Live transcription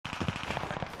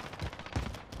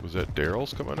Was that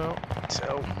Daryl's coming out?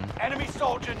 So. Enemy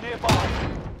soldier nearby.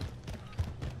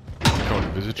 Coming to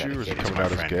visit you, or is he coming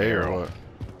out as gay, or what?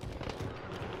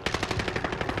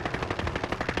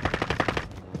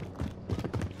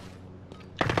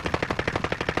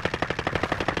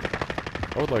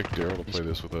 I would like Daryl to play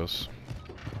this with us.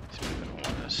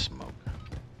 Smoke.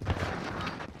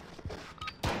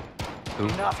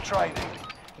 Enough training.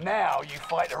 Now you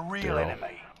fight a real Daryl.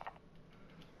 enemy.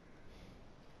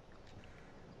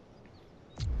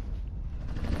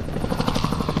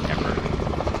 Never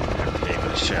gave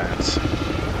it a chance.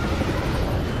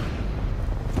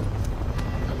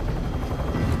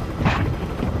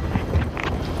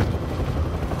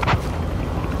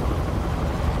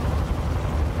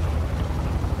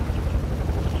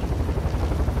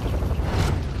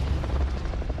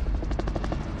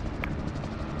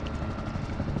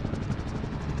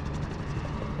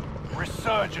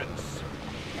 Resurgence.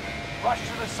 Rush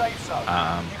to the safe zone.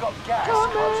 You got gas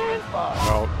closing in fast.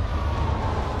 Well,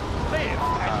 Live,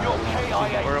 and your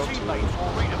KIA teammates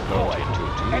will redeploy.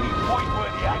 Any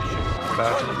point-worthy action will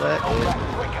About return to them to let combat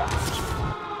quicker.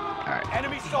 Alright.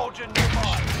 Enemy soldier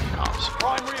nearby. Comms.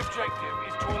 Primary objective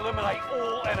is to eliminate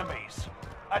all enemies.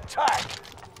 Attack!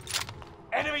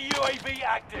 Enemy UAV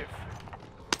active.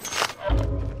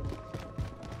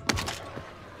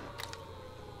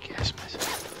 Gas myself.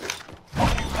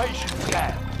 Occupation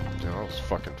scan. damn, that was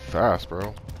fucking fast,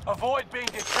 bro. Avoid being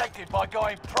detected by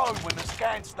going prone when the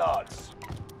scan starts.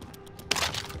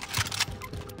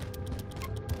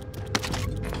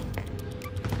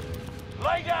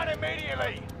 Lay down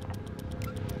immediately.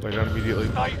 Lay down immediately.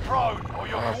 Stay prone, or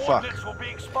your Oh, fuck. coordinates will be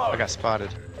exposed. I got spotted.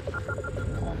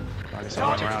 I guess I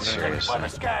went Target around there. detected by the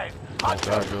scan. Hunt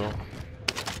There them. you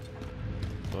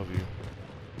go. Love you.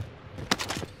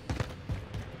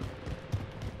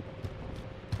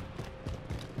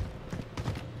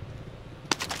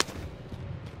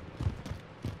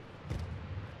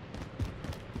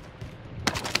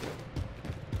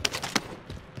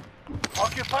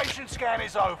 Occupation scan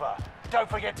is over. Don't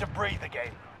forget to breathe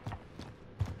again.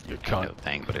 You No cunt.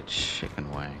 thing but a chicken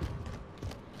wing.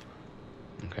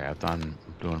 Okay, I've done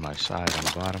doing my side on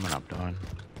the bottom, and I'm done.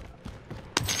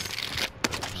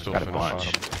 Still Got a finish bunch.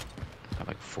 on him. Got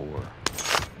like 4.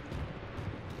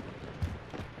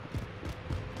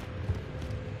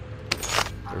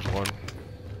 There's one.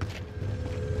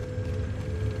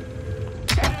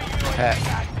 Enemy UAV Pat.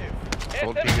 active.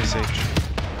 Gold PSH.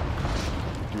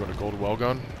 Do you want a gold well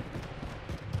gun?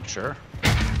 Sure.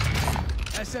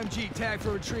 SMG tag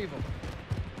for retrieval.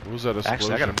 What was that Actually,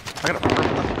 explosion? I got a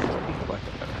purple.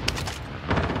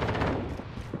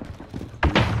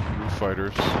 Roof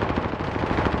fighters.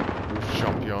 Roof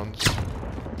champions.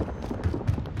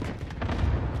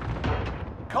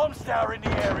 Comms tower in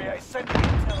the area is sending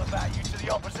intel about you to the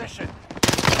opposition.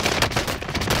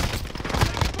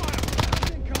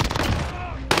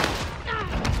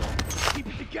 Keep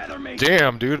it together, mate.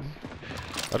 Damn, dude.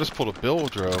 I just pulled a bill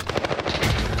drill.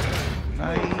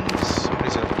 Nice.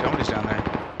 Somebody's down there.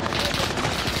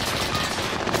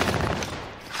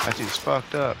 That dude's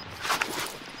fucked up.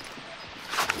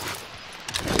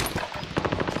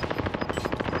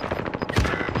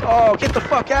 Oh, get the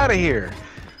fuck out of here!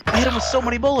 I hit him with so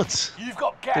many bullets. You've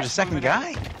got gas. There's a second moving in.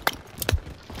 guy.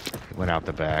 He went out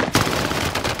the back.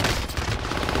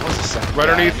 There was a second Right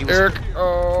guy, underneath and he was- Eric.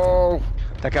 Oh.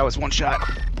 That guy was one shot.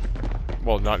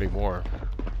 Well, not anymore.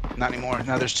 Not anymore.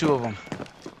 Now there's 2 of them.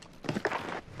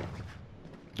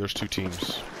 There's 2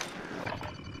 teams.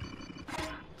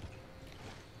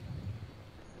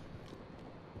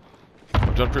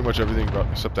 I've done pretty much everything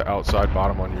except the outside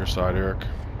bottom on your side, Eric. I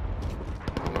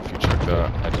don't know if you checked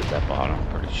that. I did that bottom,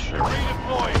 pretty sure.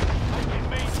 Redeploy. It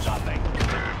means something.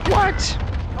 What?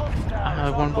 Comms tower I have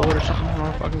is 1 bullet or online. something on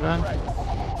my fucking gun.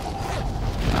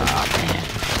 Ah, man.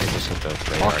 They just hit the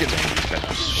radar Fucking thing. He's got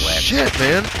no sweat. Shit,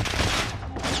 man.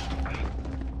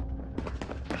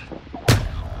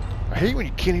 I hate when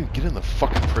you can't even get in the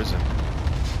fucking prison.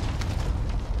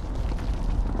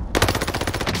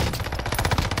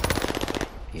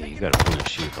 Yeah, you gotta pull your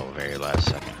shoe till the very last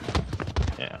second.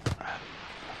 Yeah.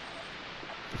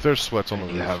 If there's sweats on the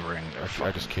You roof, hovering,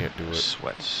 I just can't do it.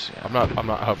 Sweats. Yeah. I'm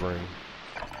not hovering.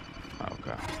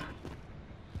 Okay.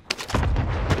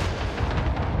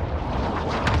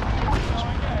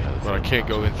 But I can't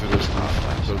go in through those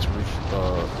roof,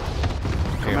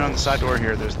 Come in on the side door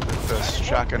here. There's the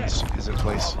shotgun is in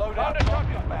place. Loadout truck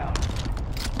inbound.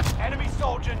 Enemy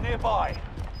soldier nearby.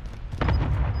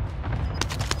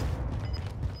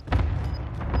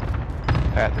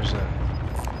 Pat, there's a.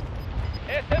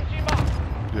 SMG mark.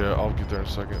 Yeah, I'll get there in a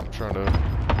second. I'm trying to.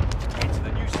 Into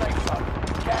the new safe zone.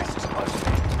 Gas is close.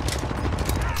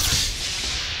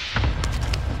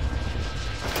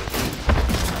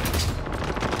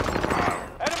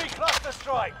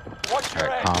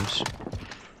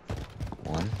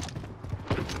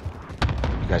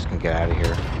 get out of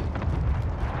here.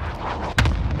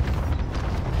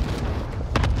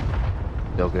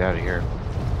 Bill, get out of here.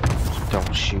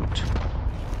 Don't shoot.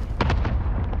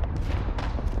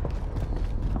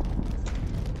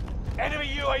 Enemy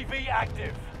UAV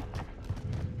active.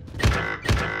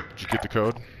 Did you get the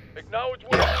code? Acknowledge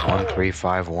Yeah,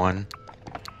 1351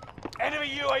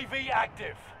 Enemy UAV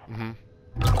active.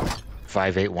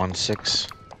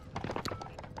 5816.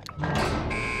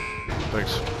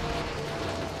 Thanks.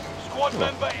 Squad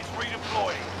member is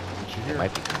redeploying. Did you It hear?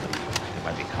 might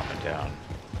be coming down.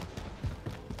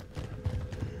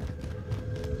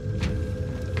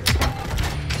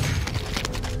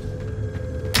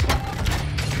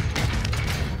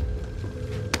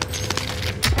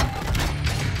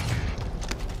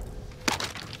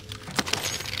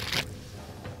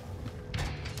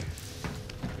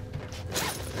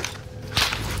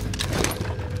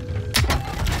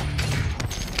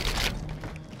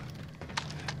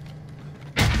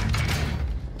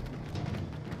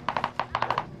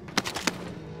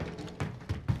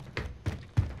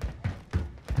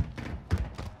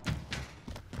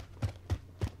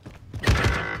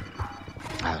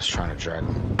 I was trying to drag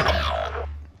him.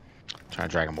 Trying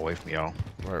to drag him away from y'all.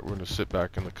 Alright, we're gonna sit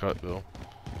back in the cut, Bill.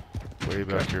 Way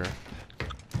back here.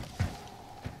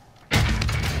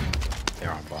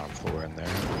 They're on bottom floor in there.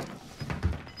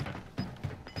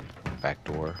 Back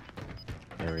door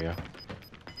area.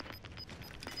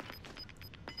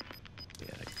 Yeah,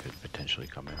 they could potentially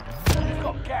come in. You've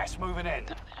got gas moving in.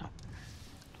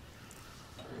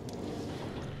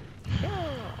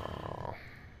 Oh,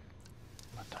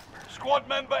 Squad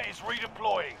member is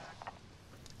redeploying.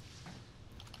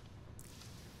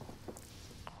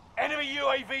 Enemy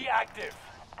UAV active.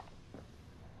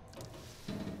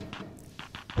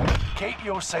 Keep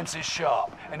your senses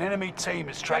sharp. An enemy team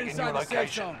is Get tracking your inside the safe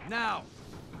location. zone, now.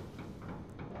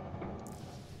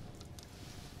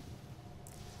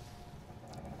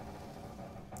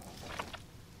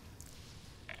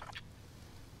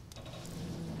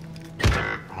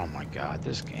 Oh my god,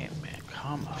 this game, man.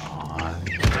 Come on.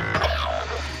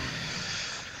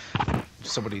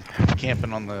 Somebody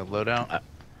camping on the loadout.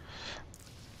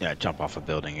 Yeah, jump off a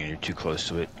building and you're too close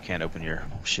to it. Can't open your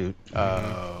chute.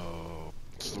 Oh,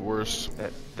 it's the worst.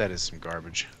 that is some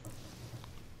garbage.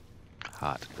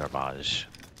 Hot garbage.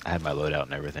 I had my loadout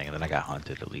and everything, and then I got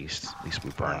hunted at least. At least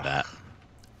we burned that.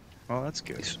 Well, that's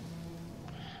good.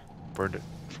 Burned it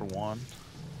for one.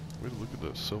 Way to look at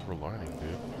the silver lining,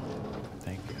 dude.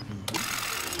 Thank you.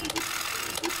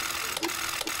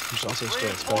 There's also still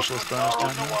a specialist bonus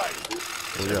down here.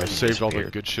 Oh yeah, I saved all the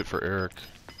good shit for Eric.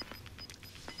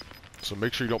 So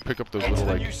make sure you don't pick up those Get to little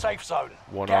the like new safe zone.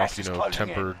 one-off, Gas you is know, closing in.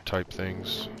 tempered type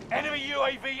things. Enemy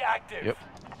UAV active. Yep.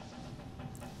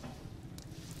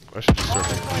 I should just start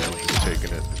just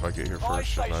taking it if I get here Buy first,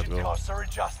 shouldn't I, station Bill? costs are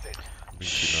adjusted. Be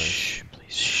too nice. Shh,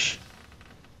 please, shh.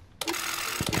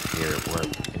 Can't hear where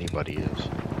anybody is.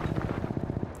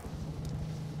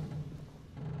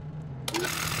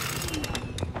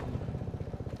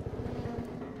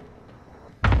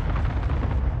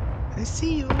 I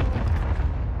see you.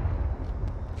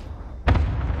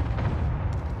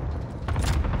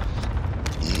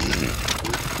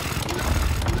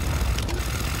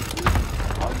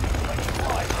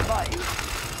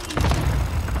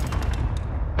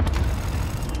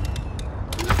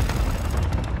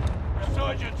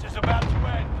 Resurgence is about to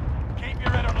end. Keep your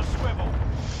head on a swivel.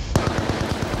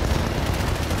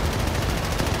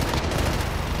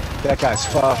 That guy's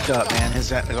fucked up, man.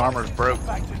 His armor's broke.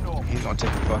 Back to normal. He's gonna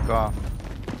take the fuck off.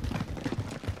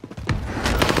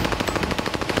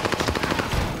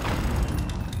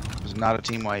 It was not a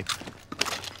team wipe.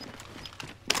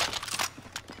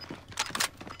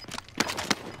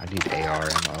 I need AR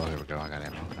ammo. Oh, here we go. I got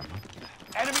ammo.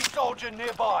 Enemy soldier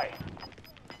nearby.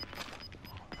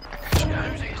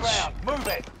 Losing ground. Move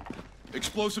it.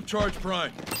 Explosive charge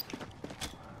prime.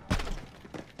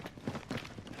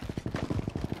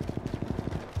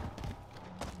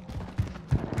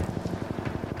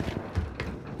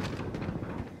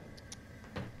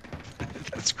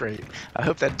 That's great. I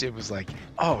hope that dude was like,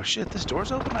 "Oh shit, this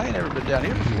door's open. I ain't never been down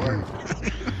here before."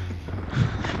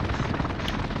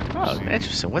 Oh,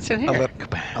 interesting. What's in I here?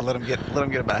 let him get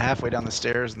about halfway down the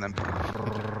stairs and then.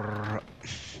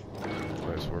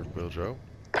 Nice work, Bill Joe.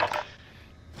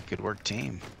 Good work,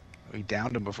 team. We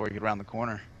downed him before he could round the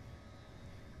corner.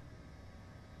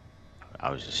 I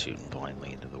was just shooting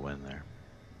blindly into the wind there.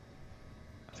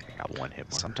 I think I got one hit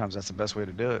mark. Sometimes that's the best way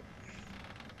to do it.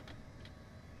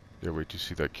 Yeah, wait till you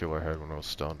see that kill I had when I was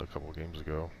stunned a couple of games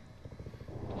ago.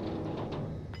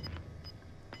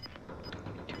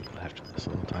 Two left in this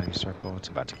little tiny circle. It's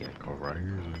about to get cold right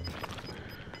here.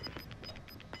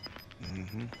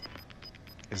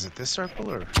 Is it this circle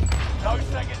or? No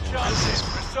second chances.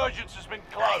 Resurgence has been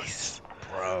closed. Nice,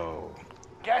 bro.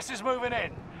 Gas is moving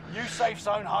in. New safe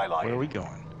zone highlighted. Where are we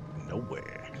going?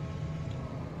 Nowhere.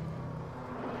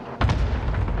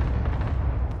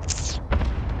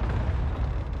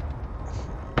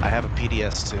 I have a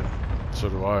PDS too. So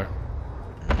do I.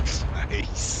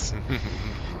 Nice.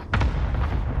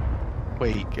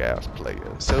 Wait, Gas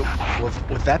player. so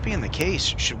with that being the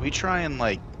case, should we try and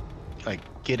like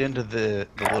get into the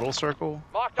little circle?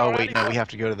 Oh wait, no, we have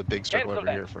to go to the big circle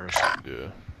over here first. Yeah.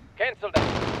 Cancel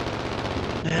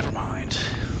that. Never mind.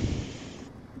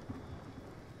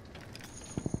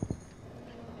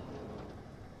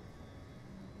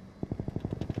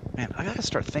 Man, I gotta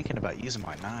start thinking about using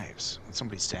my knives when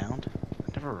somebody's downed.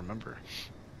 I never remember.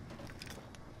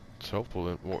 It's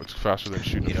helpful. It's faster than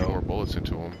shooting You a few know- more bullets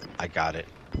into them. I got it.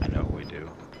 I know what we do.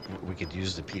 We could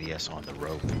use the PDS on the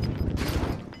rope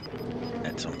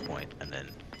at some point, and then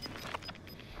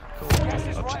go Gas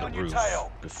is up right to on the your roof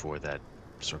tail. before that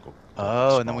circle.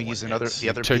 Oh, and then we small use one the hits.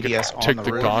 other Take PDS on take the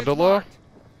the roof. gondola.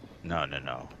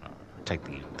 No.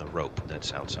 Take the rope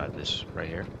that's outside this right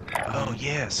here. Oh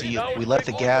yeah, so we let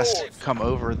the gas come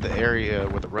over the area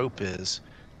where the rope is.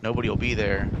 Nobody will be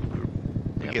there.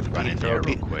 We Yeah, get the run in throw there a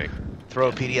real quick. throw a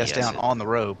Yeah, PDS down it. on the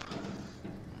rope.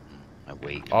 I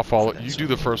wait. I'll follow. for that You do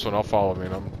the circle. first one. I'll follow,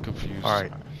 man. I'm confused. All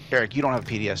right, Eric, you don't have a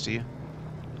PDS, do you?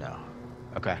 No,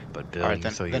 Okay. but Bill, All right, you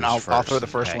then- throw then yours I'll throw the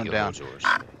and first Pat, one you'll down. throw yours.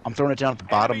 I'm throwing it down at the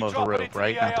bottom Enemy of the dropping rope, into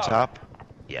right? the Not the AO. top?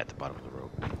 Yeah, at the bottom of the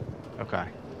rope. Okay.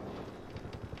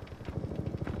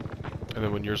 And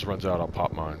then when yours runs out, I'll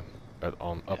pop mine up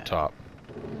Yeah. top.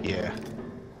 Yeah.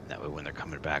 That way, when they're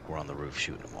coming back, we're on the roof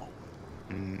shooting them all,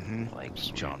 Mm-hmm. like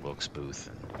John Wilkes Booth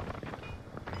and.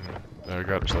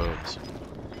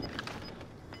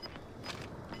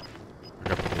 I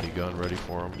got the minigun ready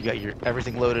for him. You got your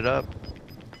everything loaded up?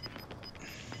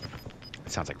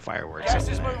 It sounds like fireworks. Gas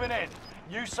over is there. moving in.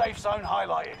 New safe zone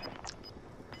highlighted.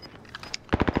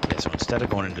 Yeah, so instead of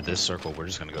going into this circle, we're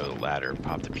just gonna go to the ladder,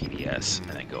 pop the PDS, and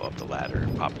then go up the ladder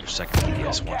and pop your second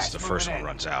PDS once the first one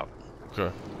runs out.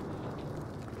 Okay.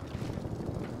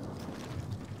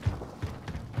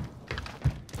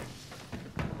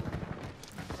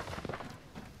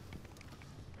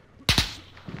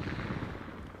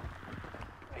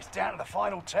 It's down to the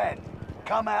final 10.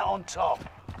 Come out on top.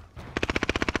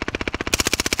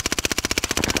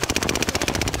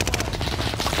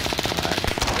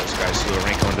 Those guys who are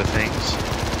wrinkle into things.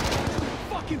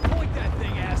 Fucking point that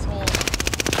thing, asshole!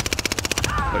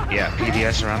 But yeah,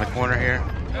 PDS around the corner here.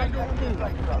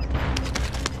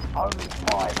 Only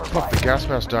 5 Fuck, the remain. gas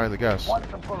mask dying the gas. Once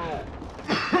and for all.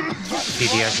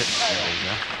 PDS it. There you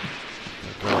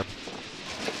go. Oh, God.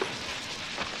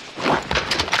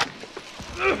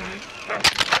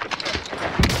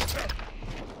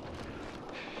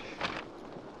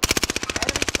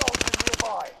 Enemy soldiers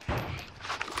nearby.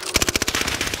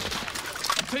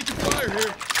 I'm taking fire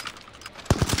here.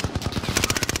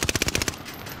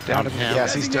 Down Down to him.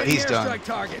 Yes, he's Designating done. airstrike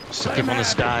target. Stick him on the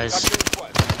skies.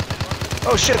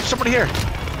 Oh shit, somebody here!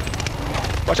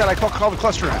 Watch out, I call the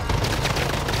cluster out.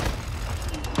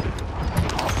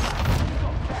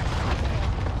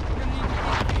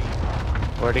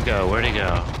 Where'd he go? Where'd he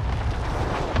go?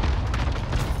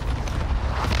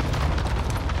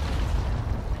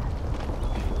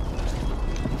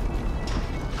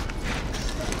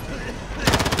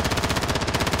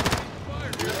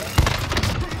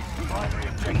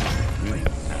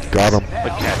 Got him. The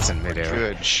cat's in midair.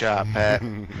 Good shot, Pat.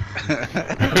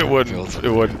 it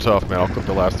wasn't tough, Malcolm.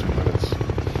 The last 2 minutes.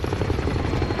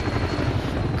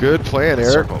 Good plan,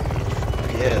 Eric. Circle.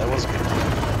 Yeah, that was good.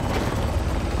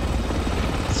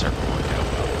 Circle worked out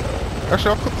well.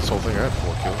 Actually, I'll clip this whole thing. I had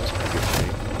 4 kills. That's pretty good for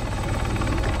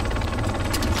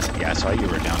me. Yeah, I saw you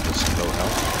were down to some low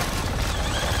health.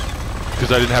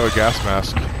 Because I didn't have a gas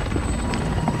mask.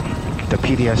 The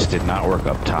PDS did not work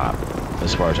up top,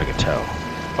 as far as I could tell.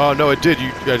 Oh no, it did. You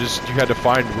had to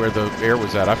find where the air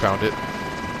was at. I found it.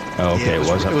 Oh, Yeah, okay, it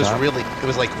was up it was top? really, it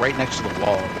was like right next to the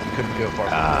wall. You couldn't go far.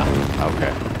 Ah,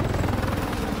 okay.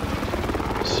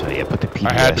 So yeah, put the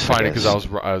PDS. I had to find it guess. because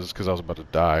I was about to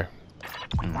die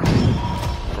from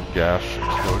gas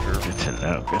exposure. Good to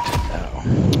know. Good to know.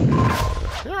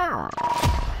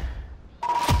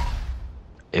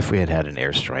 If we had had an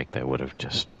airstrike, that would have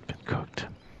just been cooked.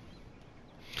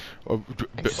 Oh,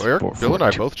 Thanks. Eric, For- Bill and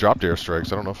I for- both dropped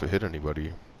airstrikes. I don't know if it hit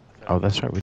anybody. Oh, that's right. We